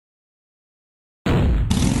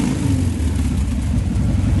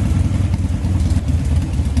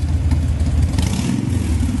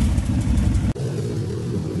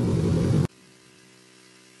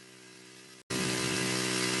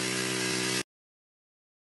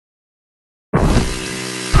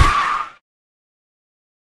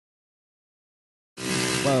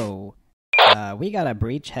Bravo. We got a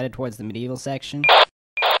breach headed towards the medieval section.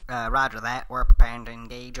 Roger that. We're preparing to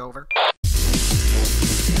engage, over.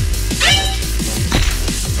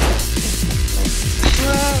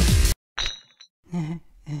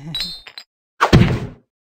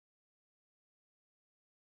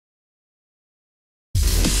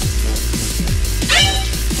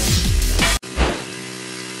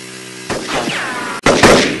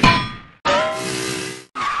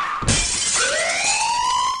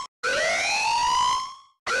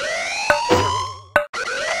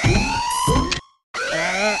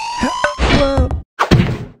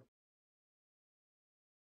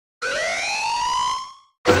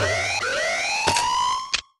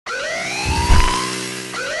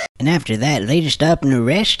 And after that, they just up and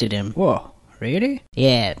arrested him. Whoa, really?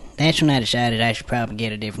 Yeah, that's when I decided I should probably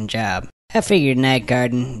get a different job. I figured night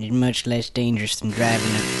guarding is much less dangerous than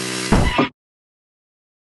driving a...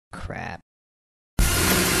 Crap.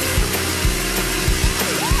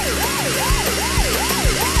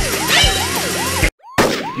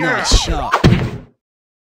 Nice shot.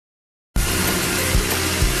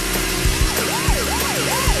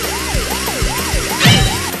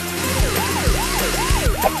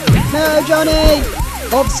 No, Johnny!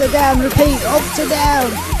 Officer down, repeat, officer down!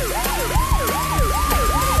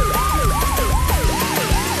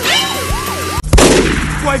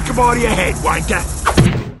 Wake him out of your head, wanker!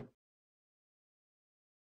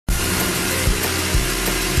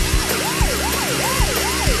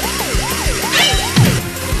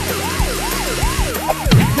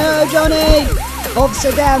 No, Johnny!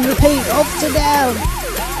 Officer down, repeat, officer down!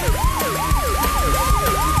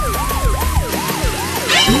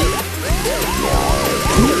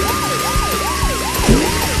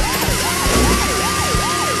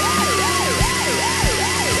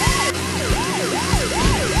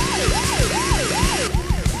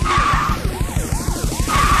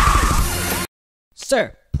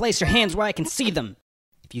 Sir, place your hands where I can see them.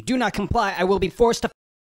 If you do not comply, I will be forced to...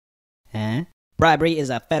 Huh? Bribery is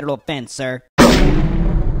a federal offense, sir.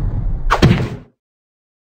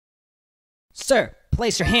 Sir,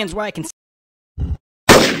 place your hands where I can see...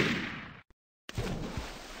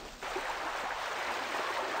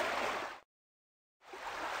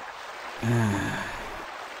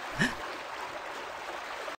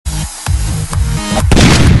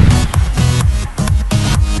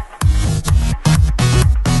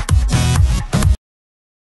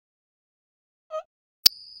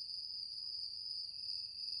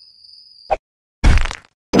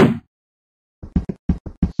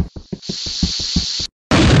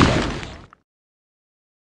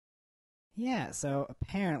 Yeah, so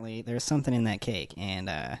apparently there's something in that cake, and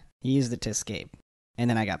he used it to escape. And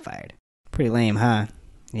then I got fired. Pretty lame, huh?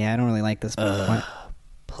 Yeah, I don't really like this.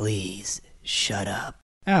 Please, shut up.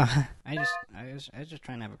 Oh, I was just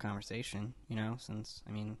trying to have a conversation, you know, since,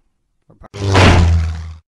 I mean, we're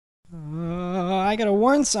I gotta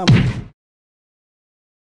warn someone.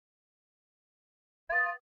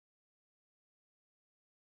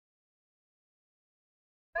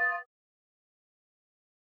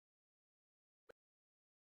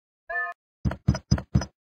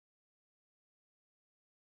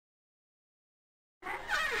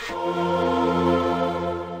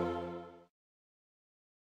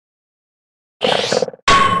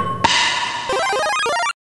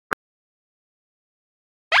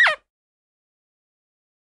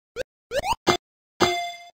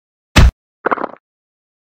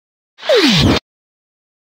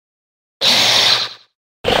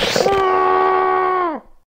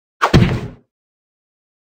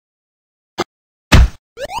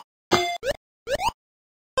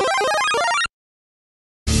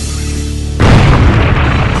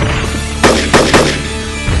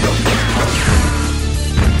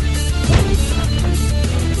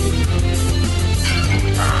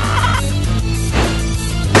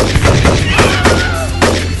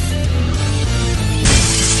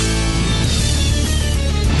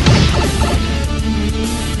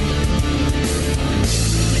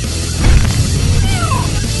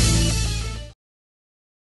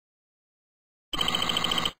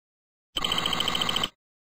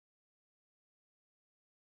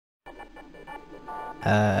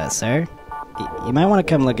 Sir? You might want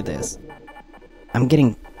to come look at this. I'm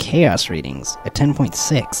getting chaos readings at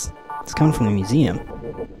 10.6. It's coming from the museum.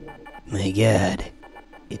 My God.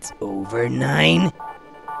 It's over 9?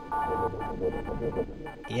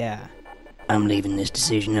 Yeah. I'm leaving this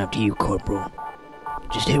decision up to you, Corporal.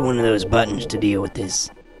 Just hit one of those buttons to deal with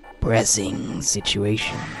this pressing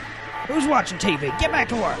situation. Who's watching TV? Get back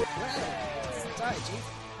to work! Sorry, Chief.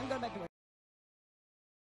 I'm going back to work.